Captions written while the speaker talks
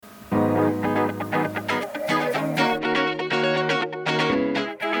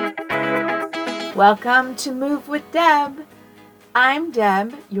Welcome to Move with Deb. I'm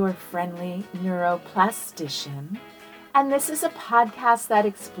Deb, your friendly neuroplastician, and this is a podcast that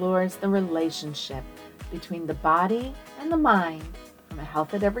explores the relationship between the body and the mind from a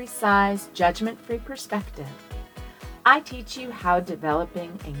health at every size, judgment-free perspective. I teach you how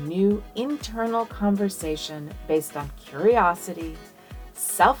developing a new internal conversation based on curiosity,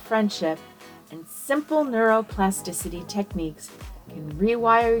 self-friendship, and simple neuroplasticity techniques can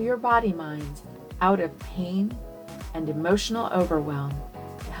rewire your body-minds out of pain and emotional overwhelm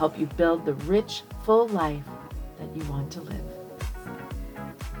to help you build the rich, full life that you want to live.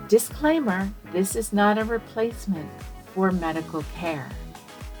 Disclaimer, this is not a replacement for medical care.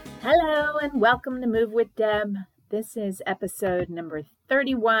 Hello and welcome to Move with Deb. This is episode number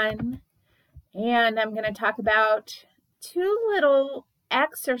 31, and I'm going to talk about two little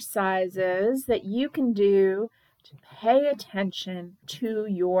exercises that you can do to pay attention to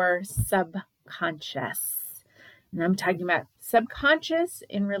your subconscious. And I'm talking about subconscious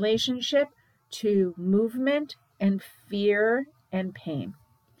in relationship to movement and fear and pain.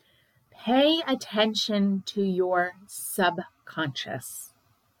 Pay attention to your subconscious.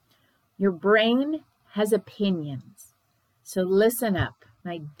 Your brain has opinions. So listen up,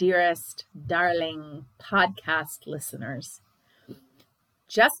 my dearest, darling podcast listeners.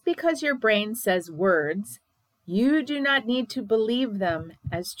 Just because your brain says words, you do not need to believe them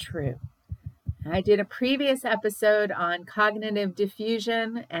as true. I did a previous episode on cognitive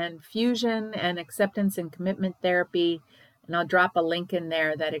diffusion and fusion and acceptance and commitment therapy, and I'll drop a link in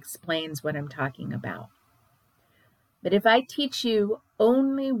there that explains what I'm talking about. But if I teach you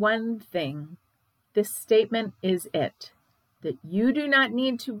only one thing, this statement is it, that you do not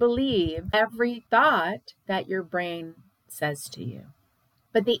need to believe every thought that your brain says to you.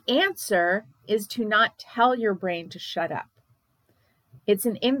 But the answer is to not tell your brain to shut up. It's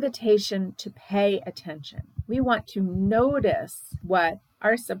an invitation to pay attention. We want to notice what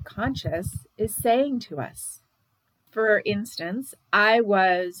our subconscious is saying to us. For instance, I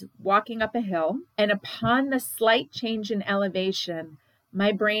was walking up a hill, and upon the slight change in elevation,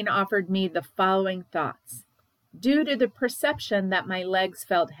 my brain offered me the following thoughts. Due to the perception that my legs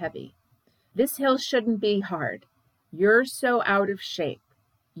felt heavy, this hill shouldn't be hard. You're so out of shape.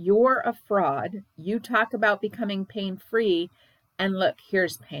 You're a fraud. You talk about becoming pain-free, and look,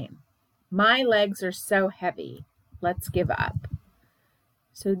 here's pain. My legs are so heavy. Let's give up.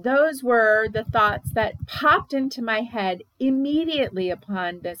 So those were the thoughts that popped into my head immediately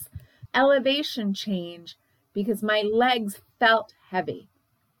upon this elevation change because my legs felt heavy.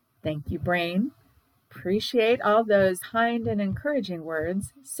 Thank you, brain. Appreciate all those kind and encouraging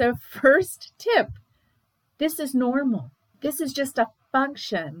words. So first tip, this is normal. This is just a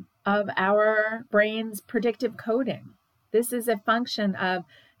function of our brain's predictive coding. This is a function of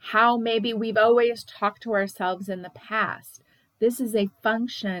how maybe we've always talked to ourselves in the past. This is a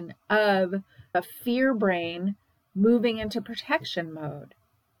function of a fear brain moving into protection mode.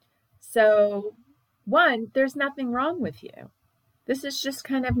 So, one, there's nothing wrong with you. This is just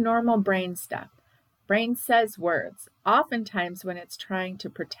kind of normal brain stuff. Brain says words. Oftentimes when it's trying to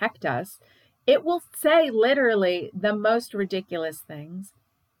protect us, it will say literally the most ridiculous things.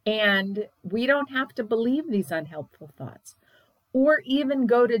 And we don't have to believe these unhelpful thoughts or even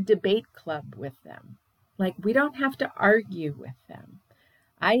go to debate club with them. Like, we don't have to argue with them.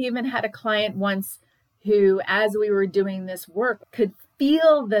 I even had a client once who, as we were doing this work, could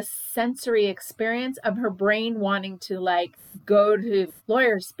feel the sensory experience of her brain wanting to go to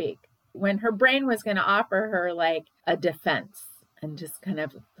lawyer speak when her brain was going to offer her a defense and just kind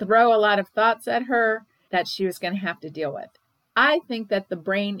of throw a lot of thoughts at her that she was going to have to deal with. I think that the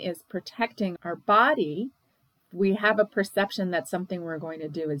brain is protecting our body. We have a perception that something we're going to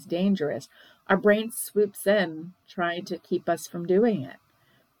do is dangerous. Our brain swoops in trying to keep us from doing it,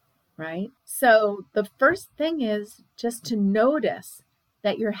 right? So the first thing is just to notice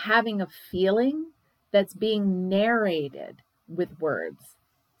that you're having a feeling that's being narrated with words.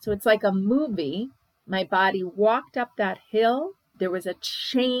 So it's like a movie. My body walked up that hill. There was a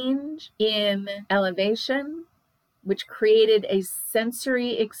change in elevation, which created a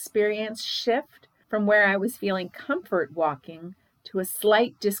sensory experience shift from where I was feeling comfort walking to a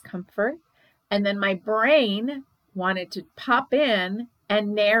slight discomfort. And then my brain wanted to pop in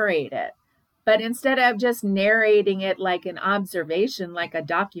and narrate it. But instead of just narrating it like an observation, like a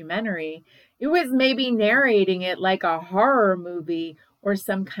documentary, it was maybe narrating it like a horror movie or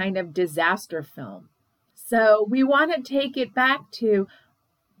some kind of disaster film. So we want to take it back to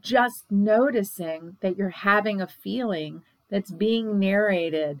just noticing that you're having a feeling that's being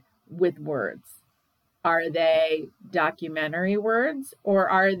narrated with words. Are they documentary words, or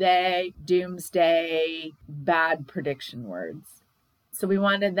are they doomsday bad prediction words? So we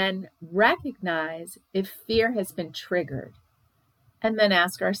want to then recognize if fear has been triggered, and then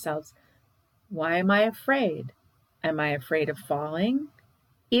ask ourselves, why am I afraid? Am I afraid of falling?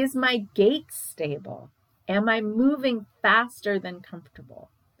 Is my gait stable? Am I moving faster than comfortable?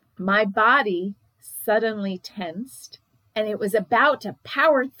 My body suddenly tensed, and it was about to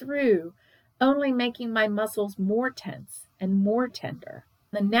power through, only making my muscles more tense and more tender.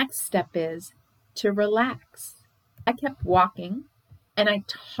 The next step is to relax. I kept walking, and I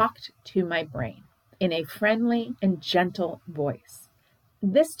talked to my brain in a friendly and gentle voice.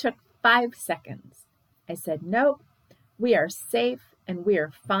 This took 5 seconds. I said, nope, we are safe and we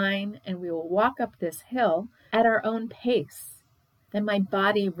are fine, and we will walk up this hill at our own pace. Then my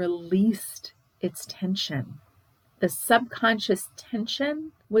body released its tension. The subconscious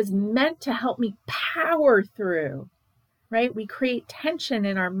tension was meant to help me power through, right? We create tension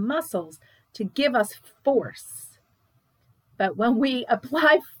in our muscles to give us force. But when we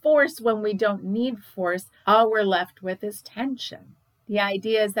apply force when we don't need force, all we're left with is tension. The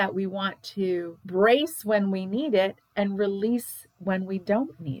idea is that we want to brace when we need it and release when we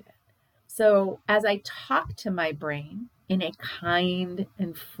don't need it. So as I talk to my brain in a kind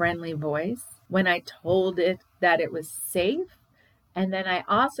and friendly voice, when I told it that it was safe, and then I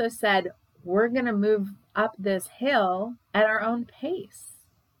also said, we're going to move up this hill at our own pace,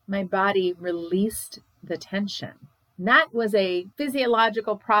 my body released the tension. And that was a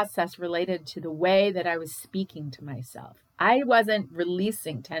physiological process related to the way that I was speaking to myself. I wasn't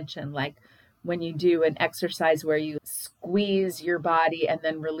releasing tension like when you do an exercise where you squeeze your body and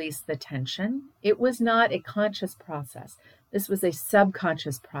then release the tension. It was not a conscious process. This was a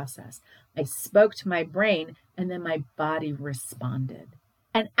subconscious process. I spoke to my brain, and then my body responded.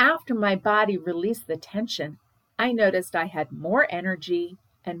 And after my body released the tension, I noticed I had more energy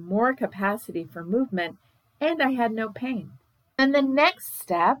and more capacity for movement, and I had no pain. And the next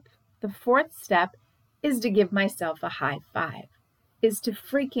step, the fourth step, is to give myself a high five, is to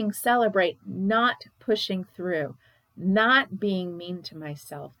freaking celebrate not pushing through, not being mean to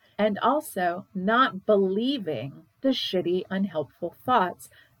myself, and also not believing the shitty, unhelpful thoughts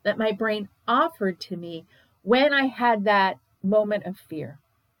that my brain offered to me when I had that moment of fear.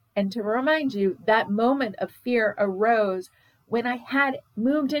 And to remind you, that moment of fear arose when I had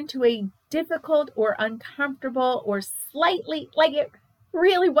moved into a difficult or uncomfortable or slightly, like it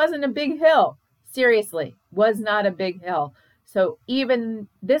really wasn't a big hill. Seriously, was not a big hill. So even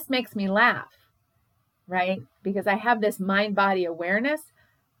this makes me laugh, right? Because I have this mind-body awareness.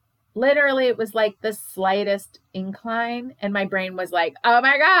 Literally, it was like the slightest incline, and my brain was like, oh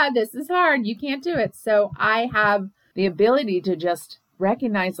my God, this is hard. You can't do it. So I have the ability to just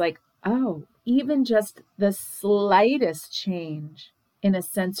recognize like, oh, even just the slightest change in a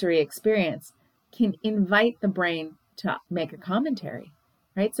sensory experience can invite the brain to make a commentary,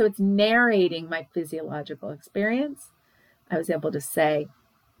 right? So it's narrating my physiological experience. I was able to say,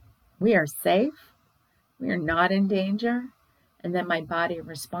 we are safe. We are not in danger. And then my body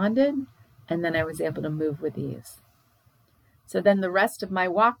responded, and then I was able to move with ease. So then the rest of my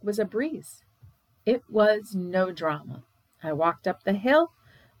walk was a breeze. It was no drama. I walked up the hill.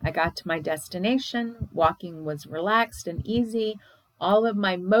 I got to my destination. Walking was relaxed and easy. All of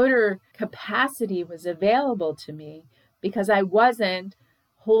my motor capacity was available to me because I wasn't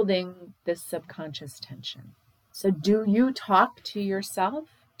holding this subconscious tension. So do you talk to yourself?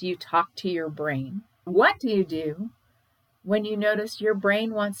 Do you talk to your brain? What do you do when you notice your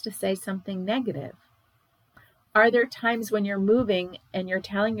brain wants to say something negative? Are there times when you're moving and you're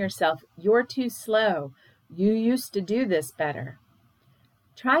telling yourself, you're too slow, you used to do this better?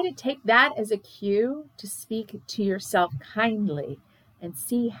 Try to take that as a cue to speak to yourself kindly and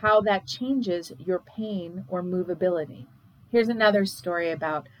see how that changes your pain or movability. Here's another story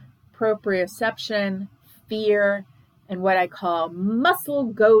about proprioception, fear, and what I call muscle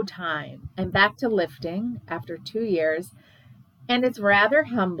go time. I'm back to lifting after 2 years, and it's rather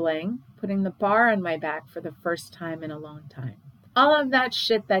humbling putting the bar on my back for the first time in a long time. All of that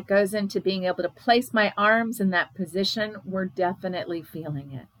shit that goes into being able to place my arms in that position, we're definitely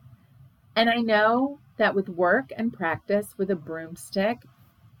feeling it. And I know that with work and practice with a broomstick,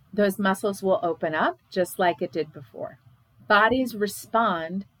 those muscles will open up just like it did before. Bodies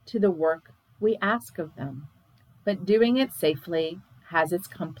respond to the work we ask of them, but doing it safely has its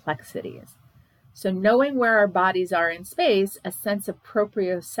complexities. So knowing where our bodies are in space, a sense of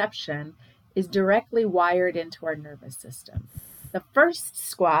proprioception is directly wired into our nervous system. The first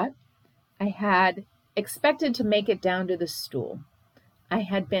squat, I had expected to make it down to the stool. I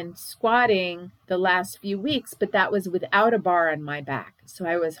had been squatting the last few weeks, but that was without a bar on my back. So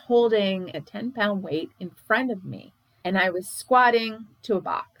I was holding a 10-pound weight in front of me, and I was squatting to a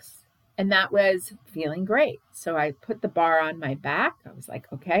box, and that was feeling great. So I put the bar on my back. I was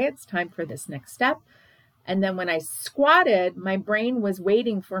like, okay, it's time for this next step. And then when I squatted, my brain was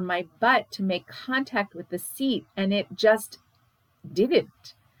waiting for my butt to make contact with the seat, and it just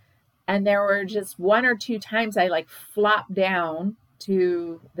didn't. And there were just one or two times I like flopped down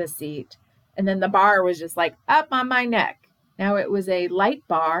to the seat, and then the bar was just like up on my neck. Now it was a light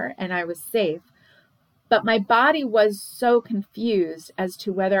bar and I was safe, but my body was so confused as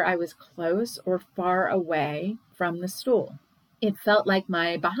to whether I was close or far away from the stool. It felt like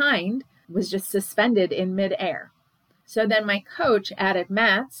my behind was just suspended in midair. So then my coach added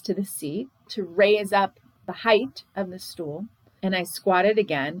mats to the seat to raise up the height of the stool, and I squatted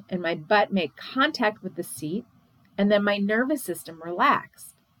again, and my butt made contact with the seat. And then my nervous system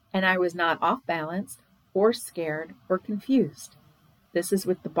relaxed, and I was not off balance or scared or confused. This is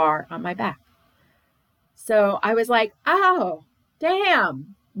with the bar on my back. So I was like, oh,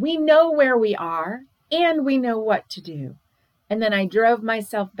 damn, we know where we are and we know what to do. And then I drove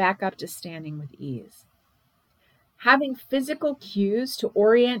myself back up to standing with ease. Having physical cues to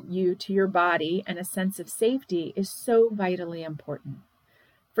orient you to your body and a sense of safety is so vitally important.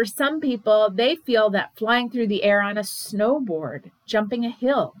 For some people, they feel that flying through the air on a snowboard, jumping a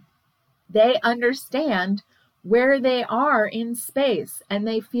hill. They understand where they are in space and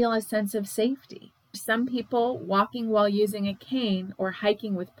they feel a sense of safety. Some people, walking while using a cane or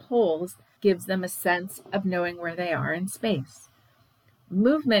hiking with poles gives them a sense of knowing where they are in space.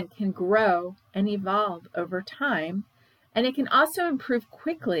 Movement can grow and evolve over time, and it can also improve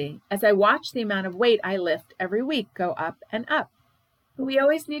quickly as I watch the amount of weight I lift every week go up and up. But we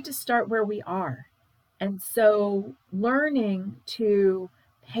always need to start where we are. And so learning to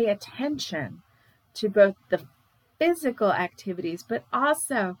pay attention to both the physical activities, but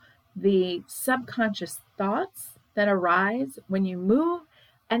also the subconscious thoughts that arise when you move,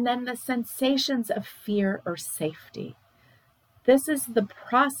 and then the sensations of fear or safety. This is the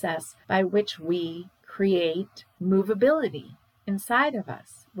process by which we create movability inside of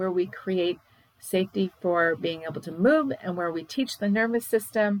us, where we create safety for being able to move, and where we teach the nervous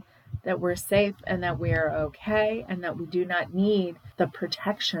system that we're safe and that we are okay and that we do not need the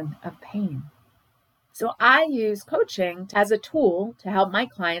protection of pain. So I use coaching as a tool to help my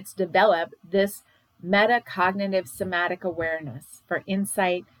clients develop this metacognitive somatic awareness for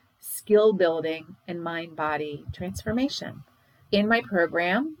insight, skill building, and mind-body transformation. In my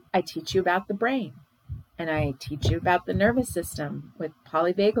program, I teach you about the brain, and I teach you about the nervous system with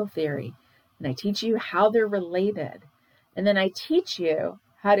polyvagal theory, and I teach you how they're related. And then I teach you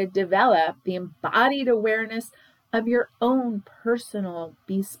how to develop the embodied awareness of your own personal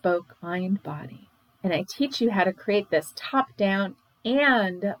bespoke mind body. And I teach you how to create this top-down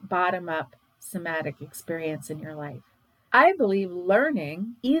and bottom-up somatic experience in your life. I believe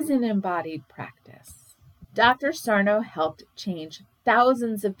learning is an embodied practice. Dr. Sarno helped change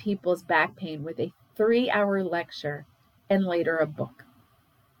thousands of people's back pain with a 3-hour lecture and later a book.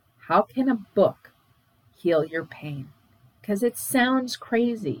 How can a book heal your pain? Because it sounds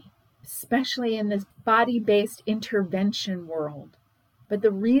crazy, especially in this body-based intervention world. But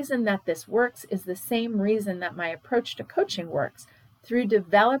the reason that this works is the same reason that my approach to coaching works, through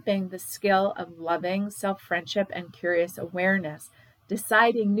developing the skill of loving self-friendship and curious awareness,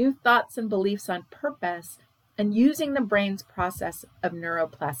 deciding new thoughts and beliefs on purpose, and using the brain's process of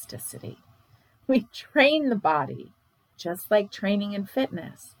neuroplasticity. We train the body, just like training in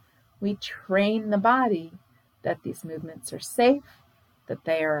fitness. We train the body that these movements are safe, that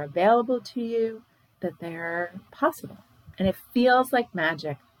they are available to you, that they are possible. And it feels like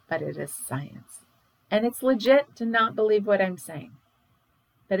magic, but it is science. And it's legit to not believe what I'm saying.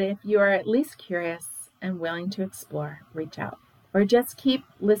 But if you are at least curious and willing to explore, reach out. Or just keep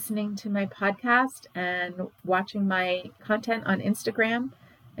listening to my podcast and watching my content on Instagram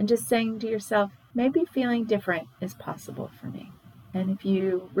and just saying to yourself, maybe feeling different is possible for me. And if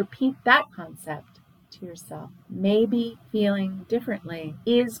you repeat that concept to yourself, maybe feeling differently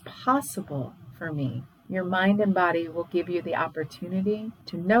is possible for me, your mind and body will give you the opportunity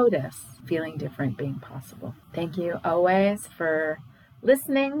to notice feeling different being possible. Thank you always for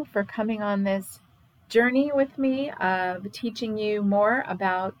listening, for coming on this journey with me of teaching you more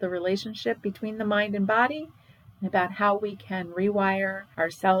about the relationship between the mind and body, and about how we can rewire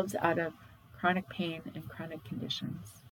ourselves out of chronic pain and chronic conditions.